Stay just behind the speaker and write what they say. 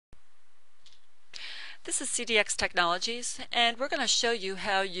This is CDX Technologies, and we're going to show you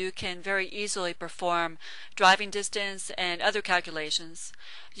how you can very easily perform driving distance and other calculations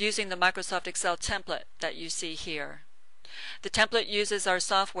using the Microsoft Excel template that you see here. The template uses our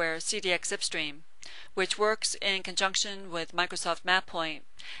software CDX ZipStream, which works in conjunction with Microsoft MapPoint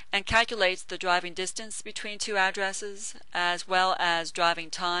and calculates the driving distance between two addresses as well as driving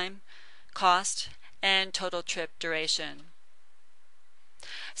time, cost, and total trip duration.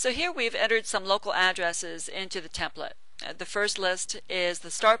 So here we've entered some local addresses into the template. The first list is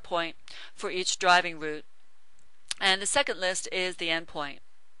the start point for each driving route, and the second list is the end point.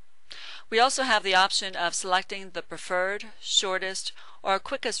 We also have the option of selecting the preferred, shortest, or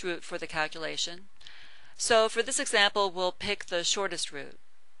quickest route for the calculation. So for this example, we'll pick the shortest route.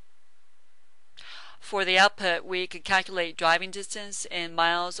 For the output, we can calculate driving distance in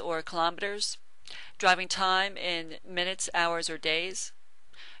miles or kilometers, driving time in minutes, hours, or days,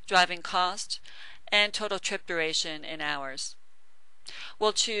 driving cost, and total trip duration in hours.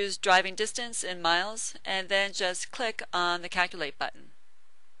 We'll choose driving distance in miles and then just click on the calculate button.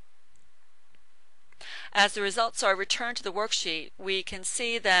 As the results are returned to the worksheet, we can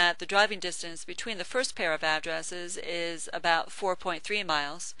see that the driving distance between the first pair of addresses is about 4.3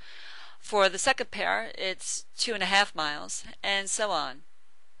 miles. For the second pair, it's 2.5 miles, and so on.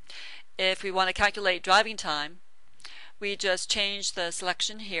 If we want to calculate driving time, we just change the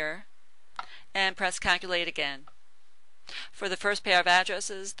selection here and press calculate again. For the first pair of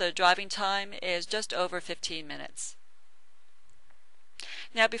addresses, the driving time is just over 15 minutes.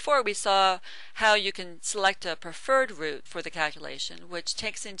 Now before we saw how you can select a preferred route for the calculation, which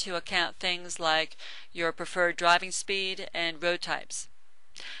takes into account things like your preferred driving speed and road types.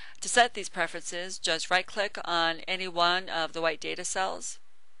 To set these preferences, just right-click on any one of the white data cells,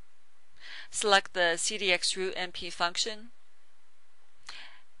 select the CDX Route NP function,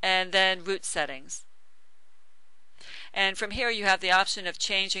 and then Route Settings. And from here you have the option of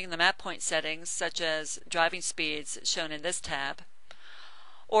changing the map point settings, such as driving speeds shown in this tab.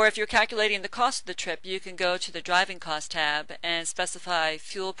 Or if you're calculating the cost of the trip, you can go to the driving cost tab and specify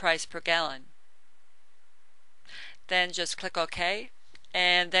fuel price per gallon. Then just click OK,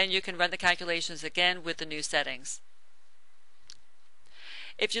 and then you can run the calculations again with the new settings.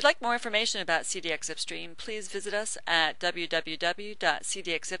 If you'd like more information about CDX ZipStream, please visit us at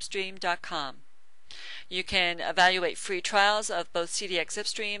www.cdxzipstream.com. You can evaluate free trials of both CDX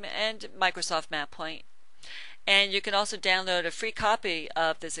ZipStream and Microsoft MapPoint. And you can also download a free copy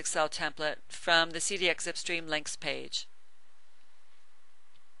of this Excel template from the CDX ZipStream links page.